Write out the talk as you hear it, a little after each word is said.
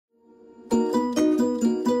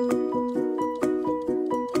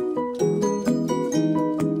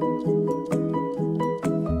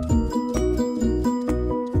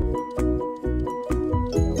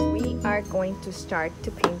to start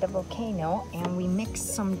to paint the volcano, and we mix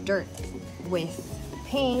some dirt with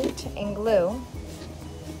paint and glue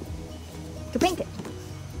to paint it.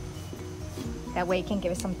 That way it can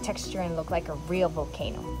give it some texture and look like a real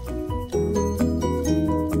volcano.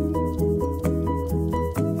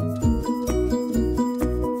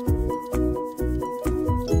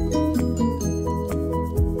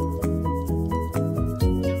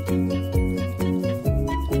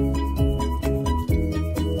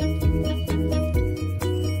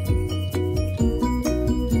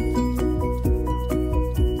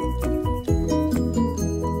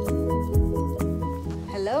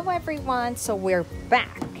 Everyone, so we're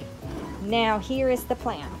back. Now here is the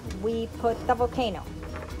plan. We put the volcano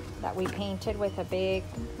that we painted with a big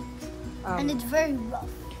and it's very rough.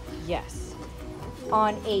 Yes,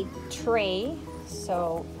 on a tray,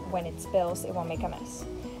 so when it spills it won't make a mess.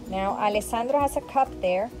 Now Alessandro has a cup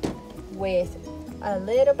there with a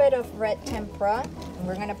little bit of red tempera, and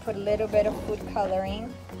we're gonna put a little bit of food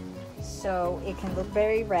coloring so it can look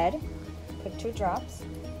very red. Put 2 drops.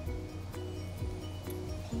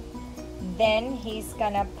 Then he's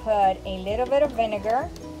gonna put a little bit of vinegar.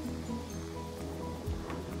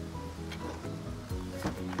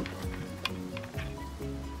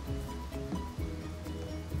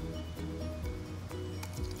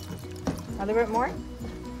 A little bit more.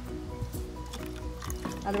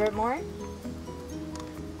 A little bit more.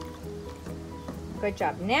 Good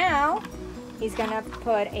job. Now he's gonna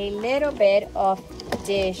put a little bit of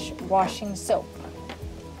dishwashing soap.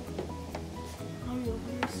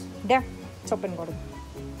 There. Soap and water.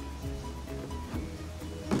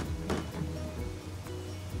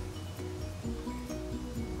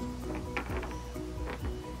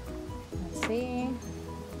 Let's see.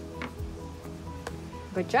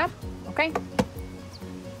 Good job. Okay.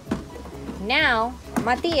 Now,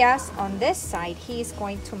 Matias, on this side, he's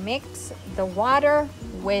going to mix the water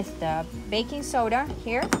with the baking soda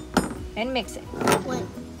here and mix it.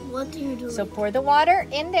 What do you do? So pour the water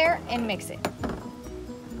in there and mix it.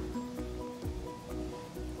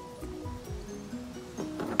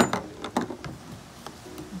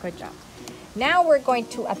 Good job. Now we're going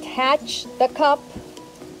to attach the cup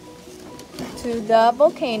to the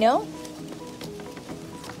volcano.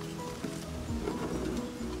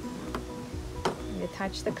 We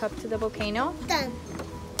attach the cup to the volcano. Done.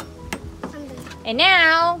 And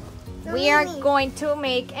now we are going to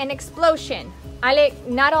make an explosion. Ale,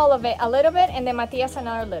 not all of it, a little bit, and then Matias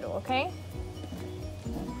another little, okay?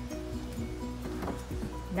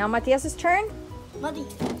 Now Matias's turn. Buddy,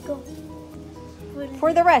 go.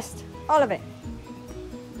 For the rest, all of it.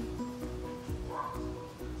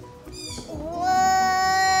 Whoa!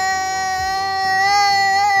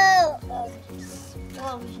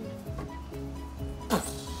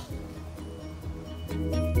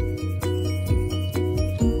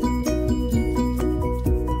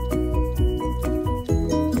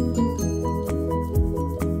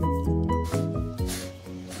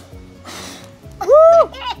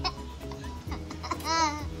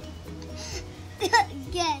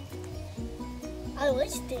 Again. I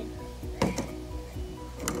wished it.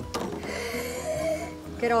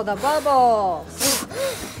 Get all the bubbles.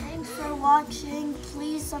 Thanks for watching.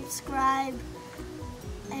 Please subscribe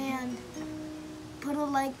and put a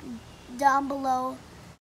like down below.